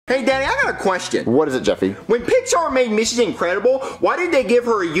Hey, Daddy, I got a question. What is it, Jeffy? When Pixar made Mrs. Incredible, why did they give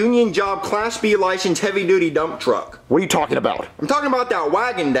her a union job Class B licensed heavy-duty dump truck? What are you talking about? I'm talking about that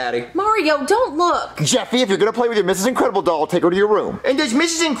wagon, Daddy. Mario, don't look. Jeffy, if you're gonna play with your Mrs. Incredible doll, take her to your room. And does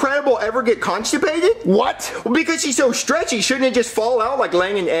Mrs. Incredible ever get constipated? What? Well, because she's so stretchy, shouldn't it just fall out like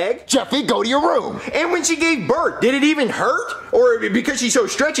laying an egg? Jeffy, go to your room. And when she gave birth, did it even hurt? Or because she's so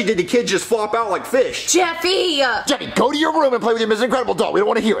stretchy, did the kids just flop out like fish? Jeffy! Jeffy, go to your room and play with your Mrs. Incredible doll. We don't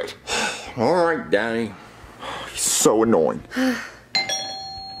want to hear it. Alright, Daddy. He's so annoying.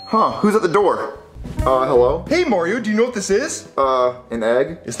 Huh, who's at the door? Hello? Hey Mario, do you know what this is? An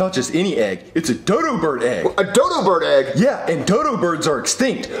egg? It's not just any egg, it's a dodo bird egg. A dodo bird egg? Yeah, and dodo birds are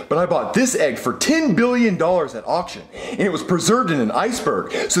extinct, but I bought this egg for $10 billion at auction, and it was preserved in an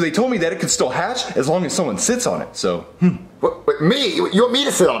iceberg, so they told me that it could still hatch as long as someone sits on it, so, What, me? You want me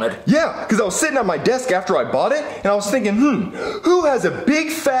to sit on it? Yeah, because I was sitting at my desk after I bought it, and I was thinking, who has a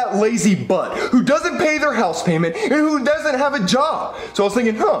big fat lazy butt, who doesn't pay their house payment, and who doesn't have a job? So I was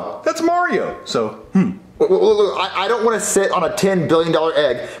thinking, that's Mario, so, Look, I don't want to sit on a $10 billion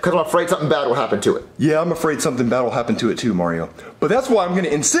egg because I'm afraid something bad will happen to it. Yeah, I'm afraid something bad will happen to it too, Mario. But that's why I'm going to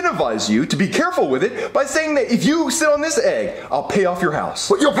incentivize you to be careful with it by saying that if you sit on this egg, I'll pay off your house.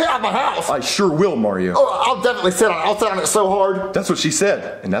 Well, you'll pay off my house? I sure will, Mario. Oh, I'll definitely sit on it. I'll sit on it so hard. That's what she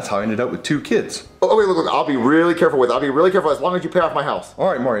said, and that's how I ended up with 2 kids. Oh, wait, look, I'll be really careful with it. I'll be really careful as long as you pay off my house.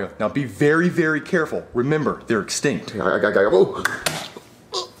 All right, Mario. Now be very, very careful. Remember, they're extinct.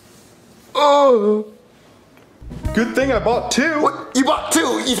 Oh. Good thing I bought 2. What? You bought 2?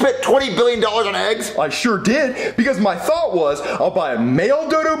 You spent $20 billion on eggs? I sure did, because my thought was I'll buy a male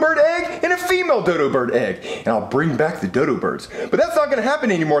dodo bird egg and a female dodo bird egg, and I'll bring back the dodo birds. But that's not going to happen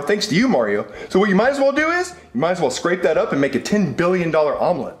anymore thanks to you, Mario. So what you might as well do is, you might as well scrape that up and make a $10 billion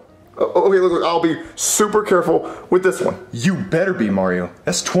omelet. Okay, look, I'll be super careful with this one. You better be, Mario.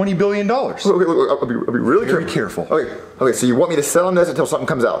 That's $20 billion. Okay, look, I'll be really careful. Okay, so you want me to sit on this until something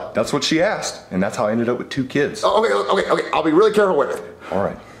comes out? That's what she asked, and that's how I ended up with 2 kids. Okay, I'll be really careful with it. All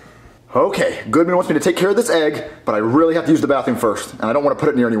right. Okay, Goodman wants me to take care of this egg, but I really have to use the bathroom first. And I don't want to put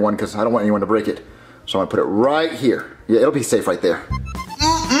it near anyone because I don't want anyone to break it. So I'm gonna put it right here. Yeah, it'll be safe right there.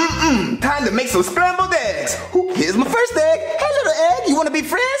 Time to make some scrambled eggs. Here's my first egg. Hey, little egg, you want to be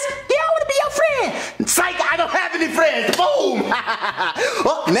friends? Yeah, I want to be your friend. Psych, I don't have any friends. Boom.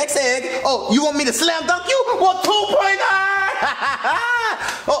 Oh, next egg. Oh, you want me to slam dunk you? Well, 2.9.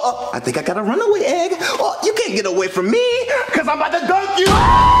 I think I got a runaway egg. Oh, you can't get away from me because I'm about to dunk you.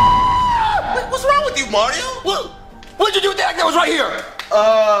 What's wrong with you, Mario? What'd you do with the egg that was right here?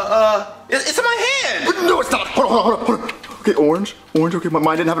 It's in my hand. No, it's not. Hold on. Okay, orange. Okay,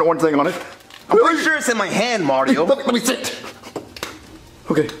 mine didn't have an orange thing on it. I'm pretty sure it's in my hand, Mario. Let me see it.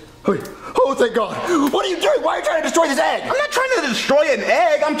 Okay. Oh, thank God. What are you doing? Why are you trying to destroy this egg? I'm not trying to destroy an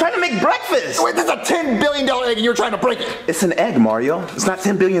egg. I'm trying to make breakfast. Wait, this is a $10 billion egg and you're trying to break it. It's an egg, Mario. It's not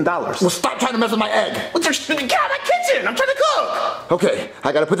 $10 billion. Well, stop trying to mess with my egg. Get out of my kitchen. I'm trying to cook. Okay,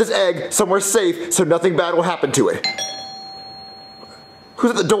 I gotta put this egg somewhere safe so nothing bad will happen to it.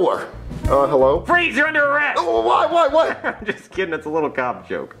 Who's at the door? Hello? Freeze, you're under arrest! Oh, why? What? I'm just kidding, it's a little cop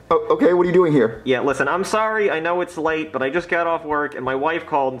joke. Oh, okay, what are you doing here? Yeah, listen, I'm sorry, I know it's late, but I just got off work and my wife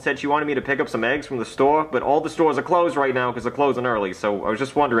called and said she wanted me to pick up some eggs from the store, but all the stores are closed right now because they're closing early, so I was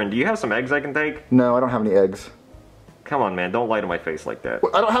just wondering, do you have some eggs I can take? No, I don't have any eggs. Come on, man, don't lie to my face like that.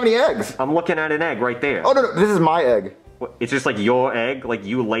 Well, I don't have any eggs. I'm looking at an egg right there. Oh, no, this is my egg. What, it's just like your egg? Like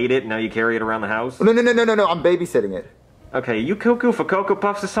you laid it and now you carry it around the house? No, I'm babysitting it. Okay, you cuckoo for Cocoa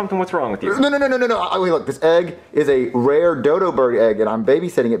Puffs or something? What's wrong with you? No. Wait, look, this egg is a rare dodo bird egg, and I'm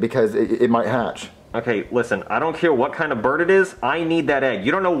babysitting it because it might hatch. Okay, listen, I don't care what kind of bird it is, I need that egg.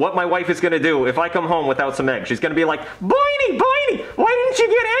 You don't know what my wife is gonna do if I come home without some eggs. She's gonna be like, Boiny, why didn't you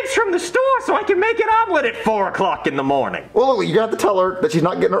get eggs from the store so I can make an omelet at 4 o'clock in the morning? Well, look, you have to tell her that she's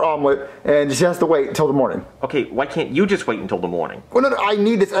not getting her omelet, and she has to wait until the morning. Okay, why can't you just wait until the morning? Well, no, I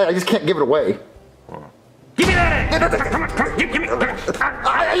need this egg, I just can't give it away. Give me that egg! Come on, give me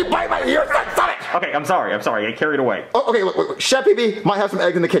You bite my ear, stop it! Okay, I'm sorry, I carried away. Oh, okay, look, Chef PB might have some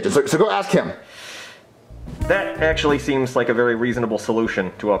eggs in the kitchen, so go ask him. That actually seems like a very reasonable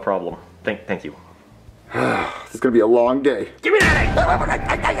solution to our problem. Thank you. This is gonna be a long day. Give me that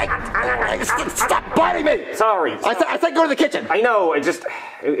egg! Stop biting me! Sorry. I said go to the kitchen. I know, it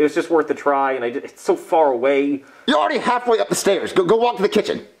was just worth the try, and it's so far away. You're already halfway up the stairs. Go walk to the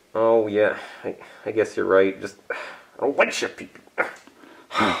kitchen. Oh, yeah. I guess you're right. I don't like Chef PB.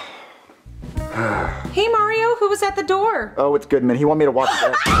 Hey, Mario, who was at the door? Oh, it's Goodman. He wanted me to watch the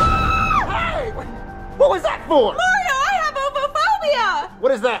egg. Hey! What was that for? Mario, I have ovophobia!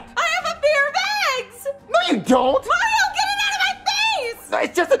 What is that? I have a fear of eggs! No, you don't! Mario, get it out of my face!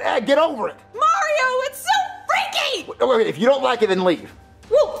 It's just an egg. Get over it. Mario, it's so freaky! Okay, if you don't like it, then leave.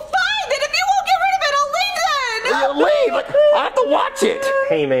 Well, fine, then if you won't get rid of it, I'll leave then! Leave! Like, I have to watch it.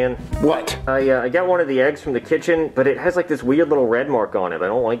 Hey, man. What? I got one of the eggs from the kitchen, but it has like this weird little red mark on it. I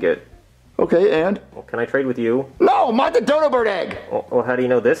don't like it. Okay, and? Well, can I trade with you? No, mine's a dodo bird egg. Well, how do you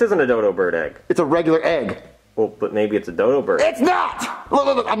know this isn't a dodo bird egg? It's a regular egg. Well, but maybe it's a dodo bird. It's not!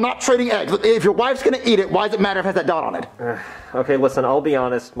 Look, I'm not trading eggs. Look, if your wife's gonna eat it, why does it matter if it has that dot on it? Okay, listen, I'll be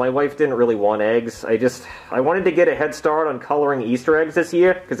honest. My wife didn't really want eggs. I wanted to get a head start on coloring Easter eggs this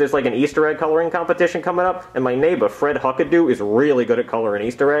year, because there's like an Easter egg coloring competition coming up, and my neighbor, Fred Huckadoo, is really good at coloring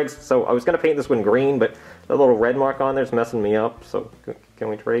Easter eggs, so I was gonna paint this one green, but the little red mark on there's messing me up, so can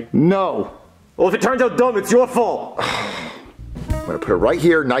we trade? No. Well, if it turns out dumb, it's your fault! I'm gonna put it right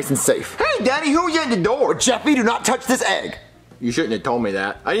here, nice and safe. Hey, Daddy, who's at the door? Jeffy, do not touch this egg. You shouldn't have told me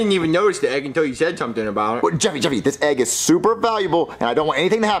that. I didn't even notice the egg until you said something about it. Well, Jeffy, this egg is super valuable, and I don't want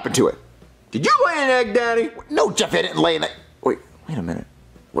anything to happen to it. Did you lay an egg, Daddy? No, Jeffy, I didn't lay an egg. Wait a minute.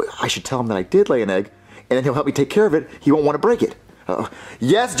 Wait, I should tell him that I did lay an egg, and then he'll help me take care of it. He won't want to break it.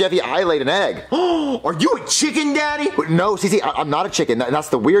 Yes, Jeffy, I laid an egg. Are you a chicken, Daddy? No, see, I'm not a chicken, and that's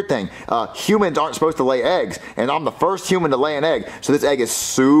the weird thing. Humans aren't supposed to lay eggs, and I'm the first human to lay an egg, so this egg is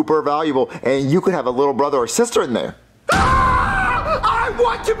super valuable, and you could have a little brother or sister in there. I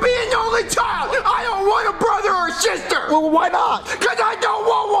want to be an only child. I don't want a brother or sister. Well, why not? Because I don't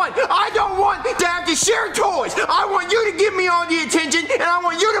want one. I don't want to have to share toys. I want you to give me all the attention, and I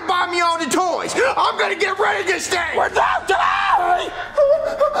want you to buy me all the toys. I'm going to get rid of this thing. Without Jeffy!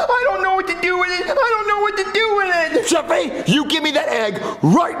 I don't know what to do with it. I don't know what to do with it. Jeffy, you give me that egg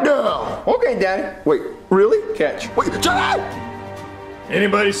right now. Okay, Daddy. Wait, really? Catch. Wait, Jeffy!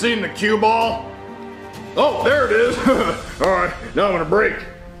 Anybody seen the cue ball? Oh, there it is. All right, now I'm gonna break.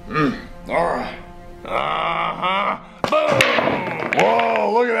 All right. Boom!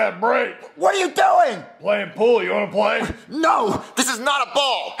 Whoa, look at that break. What are you doing? Playing pool, you wanna play? No, this is not a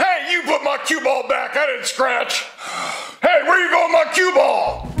ball. Hey, you put my cue ball back. I didn't scratch. Hey, where you going with my cue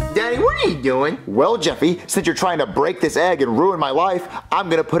ball? Daddy, what are you doing? Well, Jeffy, since you're trying to break this egg and ruin my life, I'm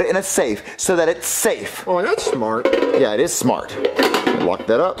gonna put it in a safe so that it's safe. Oh, that's smart. Yeah, it is smart. Lock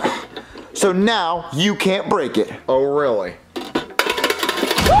that up. So now you can't break it. Oh, really?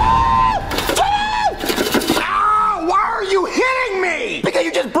 Ow! Why are you hitting me? Because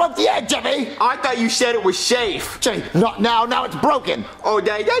you just broke the egg, Jeffy! I thought you said it was safe. Jeffy, not now, now it's broken. Oh,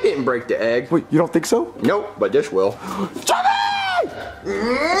 Daddy, that didn't break the egg. Wait, you don't think so? Nope, but this will. Jeffy!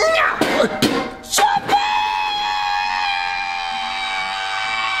 Jeffy!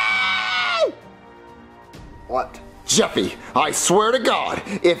 What? Jeffy, I swear to God,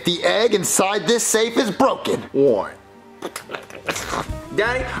 if the egg inside this safe is broken. What?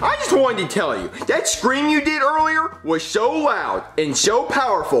 Daddy, I just wanted to tell you, that scream you did earlier was so loud and so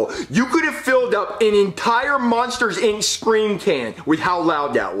powerful, you could have filled up an entire Monsters Inc. scream can with how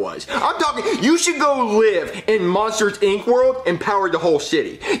loud that was. I'm talking, you should go live in Monsters Inc. world and power the whole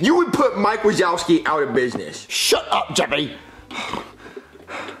city. You would put Mike Wazowski out of business. Shut up, Jeffy!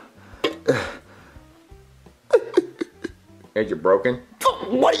 Is it broken?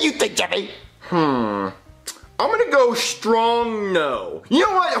 What do you think, Jeffy? I'm gonna go strong no. You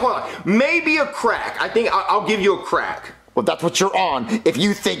know what? Hold on. Maybe a crack. I think I'll give you a crack. Well, that's what you're on if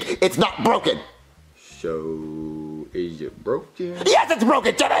you think it's not broken. So, is it broken? Yes, it's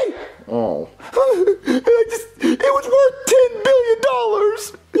broken, Jeffy! Oh. It was worth $10 billion!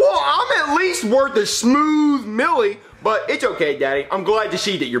 Well, I'm at least worth a smooth milli, but it's okay, Daddy. I'm glad to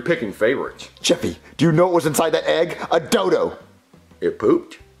see that you're picking favorites. Jeffy, do you know what was inside that egg? A dodo. It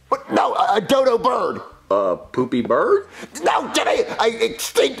pooped? What? No, a dodo bird. A poopy bird? No, Jeffy,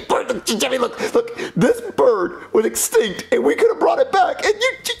 extinct bird. Jeffy, look, this bird was extinct, and we could have brought it back, and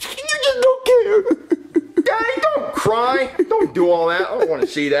you just don't care. Daddy, don't cry. Don't do all that. I don't want to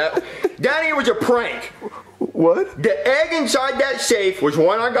see that. Daddy, it was a prank. What? The egg inside that safe was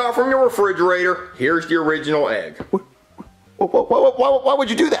one I got from the refrigerator. Here's the original egg. Why would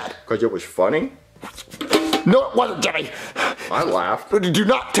you do that? Because it was funny. No, it wasn't, Jeffy. I laughed. Do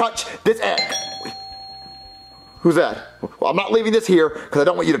not touch this egg. Who's that? Well, I'm not leaving this here because I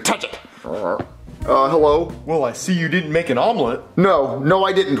don't want you to touch it. Hello? Well, I see you didn't make an omelet. No,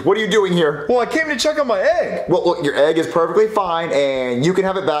 I didn't. What are you doing here? Well, I came to check on my egg. Well, look, your egg is perfectly fine, and you can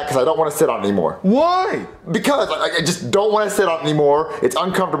have it back because I don't want to sit on it anymore. Why? Because I just don't want to sit on it anymore. It's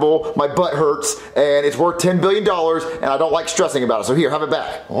uncomfortable, my butt hurts, and it's worth $10 billion, and I don't like stressing about it. So here, have it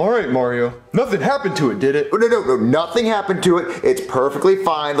back. All right, Mario. Nothing happened to it, did it? No, nothing happened to it. It's perfectly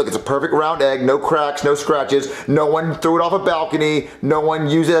fine. Look, it's a perfect round egg, no cracks, no scratches. No one threw it off a balcony. No one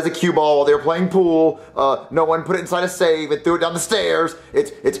used it as a cue ball while they were playing pool. school. No one put it inside a safe and threw it down the stairs.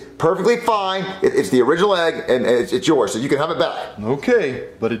 It's perfectly fine. It's the original egg, and it's yours, so you can have it back. Okay,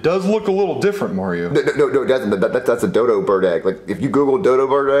 but it does look a little different, Mario. No, it doesn't. That's a dodo bird egg. Like, if you Google dodo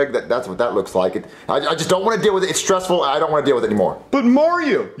bird egg, that's what that looks like. I just don't want to deal with it. It's stressful. I don't want to deal with it anymore. But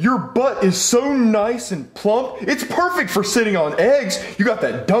Mario, your butt is so nice and plump. It's perfect for sitting on eggs. You got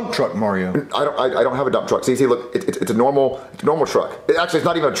that dump truck, Mario. I don't have a dump truck. See, look, it's a normal truck. Actually, it's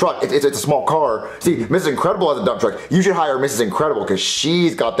not even a truck. It's a small car. See, Mrs. Incredible has a dump truck. You should hire Mrs. Incredible because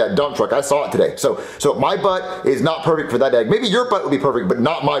she's got that dump truck. I saw it today. So my butt is not perfect for that egg. Maybe your butt would be perfect, but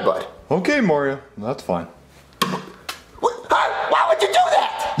not my butt. Okay, Mario, that's fine. Why would you do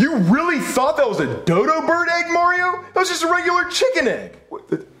that? You really thought that was a dodo bird egg, Mario? That was just a regular chicken egg.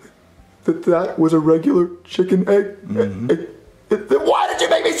 That was a regular chicken egg? Then why did you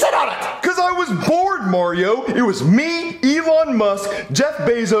make me sit on it? Because I was bored, Mario. It was me, Elon Musk, Jeff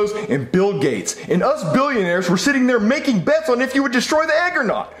Bezos, and Bill Gates. And us billionaires were sitting there making bets on if you would destroy the egg or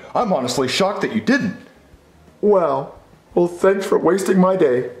not. I'm honestly shocked that you didn't. Well, thanks for wasting my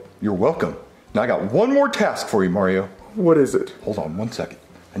day. You're welcome. Now I got one more task for you, Mario. What is it? Hold on one second.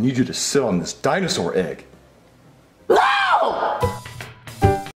 I need you to sit on this dinosaur egg.